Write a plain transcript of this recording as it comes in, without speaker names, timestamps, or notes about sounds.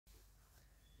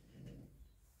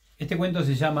Este cuento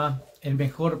se llama El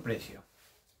mejor precio.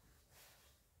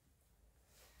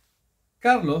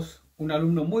 Carlos, un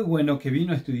alumno muy bueno que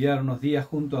vino a estudiar unos días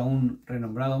junto a un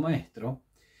renombrado maestro,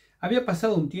 había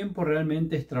pasado un tiempo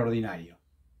realmente extraordinario.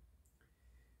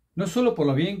 No solo por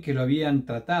lo bien que lo habían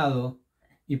tratado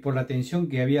y por la atención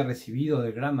que había recibido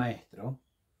del gran maestro,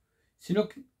 sino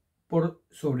que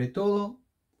sobre todo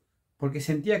porque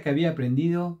sentía que había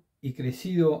aprendido y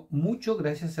crecido mucho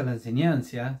gracias a la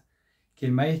enseñanza que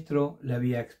el maestro le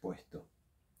había expuesto.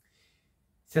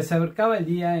 Se acercaba el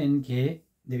día en que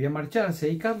debía marcharse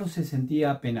y Carlos se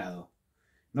sentía apenado,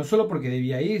 no solo porque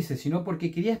debía irse, sino porque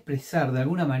quería expresar de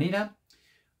alguna manera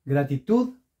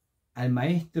gratitud al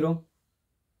maestro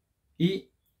y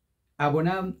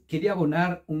quería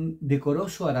abonar un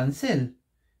decoroso arancel,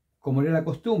 como era la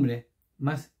costumbre,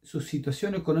 mas su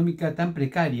situación económica tan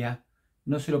precaria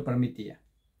no se lo permitía.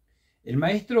 El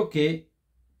maestro, que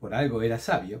por algo era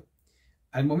sabio,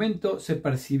 al momento se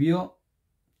percibió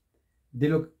de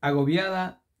lo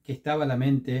agobiada que estaba la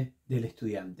mente del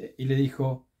estudiante y le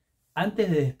dijo: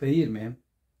 antes de despedirme,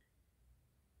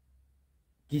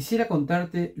 quisiera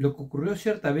contarte lo que ocurrió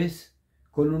cierta vez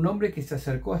con un hombre que se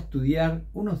acercó a estudiar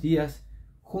unos días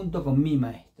junto con mi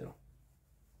maestro.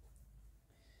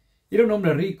 Era un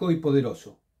hombre rico y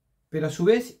poderoso, pero a su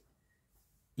vez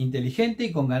inteligente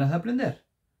y con ganas de aprender.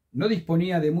 No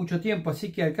disponía de mucho tiempo,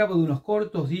 así que al cabo de unos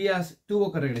cortos días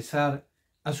tuvo que regresar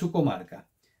a su comarca.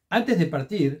 Antes de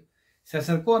partir, se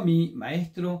acercó a mi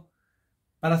maestro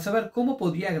para saber cómo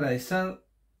podría agradecer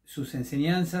sus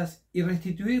enseñanzas y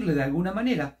restituirle de alguna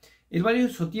manera el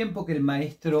valioso tiempo que el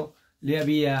maestro le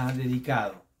había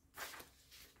dedicado.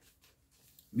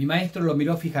 Mi maestro lo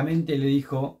miró fijamente y le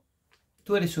dijo: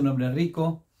 tú eres un hombre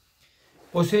rico,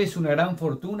 posees una gran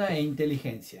fortuna e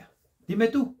inteligencia. Dime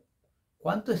tú,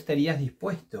 ¿cuánto estarías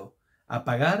dispuesto a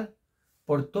pagar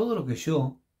por todo lo que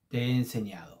yo te he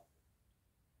enseñado?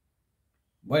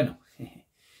 Bueno,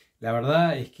 la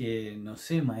verdad es que no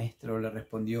sé, maestro, le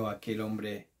respondió aquel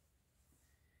hombre,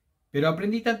 pero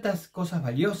aprendí tantas cosas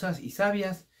valiosas y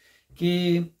sabias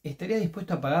que estaría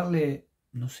dispuesto a pagarle,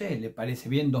 no sé, ¿le parece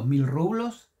bien 2000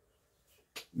 rublos?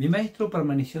 Mi maestro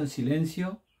permaneció en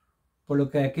silencio, por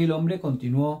lo que aquel hombre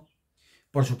continuó: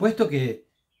 por supuesto que,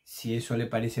 si eso le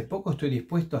parece poco, estoy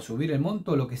dispuesto a subir el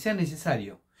monto o lo que sea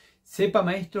necesario. Sepa,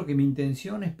 maestro, que mi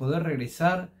intención es poder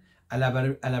regresar a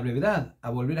la brevedad,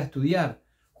 a volver a estudiar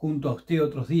junto a usted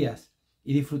otros días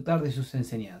y disfrutar de sus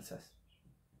enseñanzas.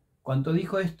 Cuando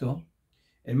dijo esto,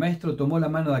 el maestro tomó la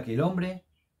mano de aquel hombre,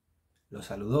 lo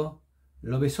saludó,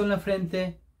 lo besó en la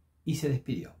frente y se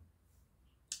despidió.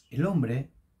 El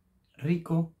hombre,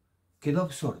 rico, quedó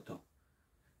absorto.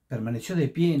 Permaneció de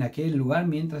pie en aquel lugar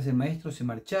mientras el maestro se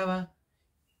marchaba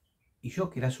y yo,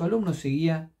 que era su alumno,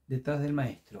 seguía detrás del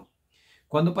maestro.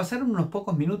 Cuando pasaron unos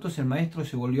pocos minutos, el maestro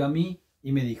se volvió a mí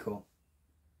y me dijo: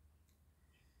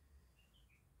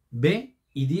 ve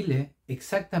y dile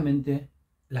exactamente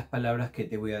las palabras que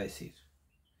te voy a decir.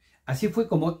 Así fue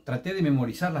como traté de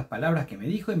memorizar las palabras que me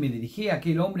dijo y me dirigí a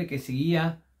aquel hombre que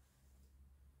seguía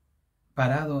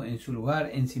parado en su lugar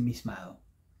ensimismado.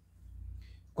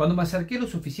 Cuando me acerqué lo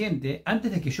suficiente, antes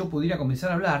de que yo pudiera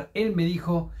comenzar a hablar, él me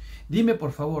dijo: dime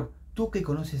por favor, tú que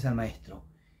conoces al maestro,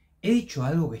 ¿he dicho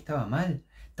algo que estaba mal?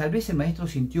 Tal vez el maestro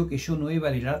sintió que yo no he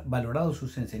valorado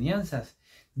sus enseñanzas.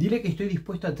 Dile que estoy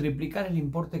dispuesto a triplicar el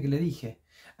importe que le dije.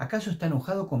 ¿Acaso está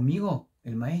enojado conmigo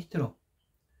el maestro?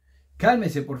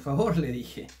 Cálmese, por favor, le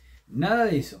dije. Nada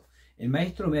de eso. El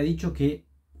maestro me ha dicho que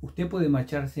usted puede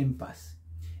marcharse en paz.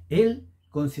 Él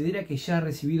considera que ya ha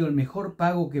recibido el mejor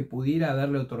pago que pudiera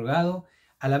haberle otorgado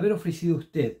al haber ofrecido a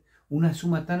usted una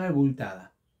suma tan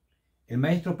abultada. El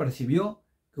maestro percibió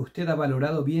que usted ha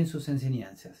valorado bien sus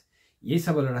enseñanzas, y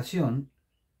esa valoración,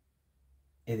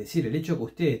 es decir, el hecho que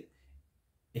usted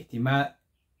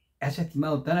haya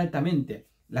estimado tan altamente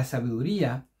la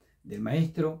sabiduría del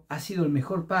maestro, ha sido el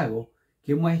mejor pago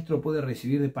que un maestro puede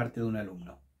recibir de parte de un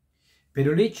alumno.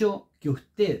 Pero el hecho que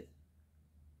usted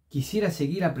quisiera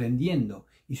seguir aprendiendo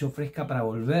y se ofrezca para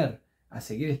volver a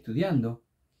seguir estudiando,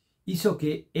 hizo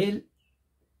que él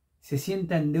se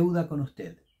sienta en deuda con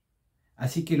usted.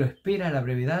 Así que lo espera a la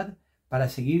brevedad para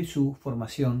seguir su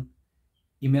formación,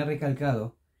 y me ha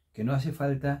recalcado que no hace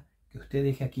falta que usted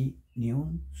deje aquí ni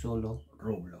un solo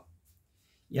rublo.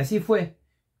 Y así fue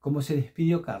como se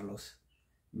despidió Carlos,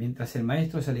 mientras el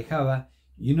maestro se alejaba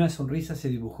y una sonrisa se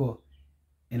dibujó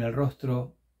en el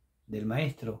rostro del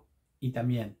maestro y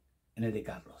también en el de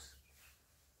Carlos.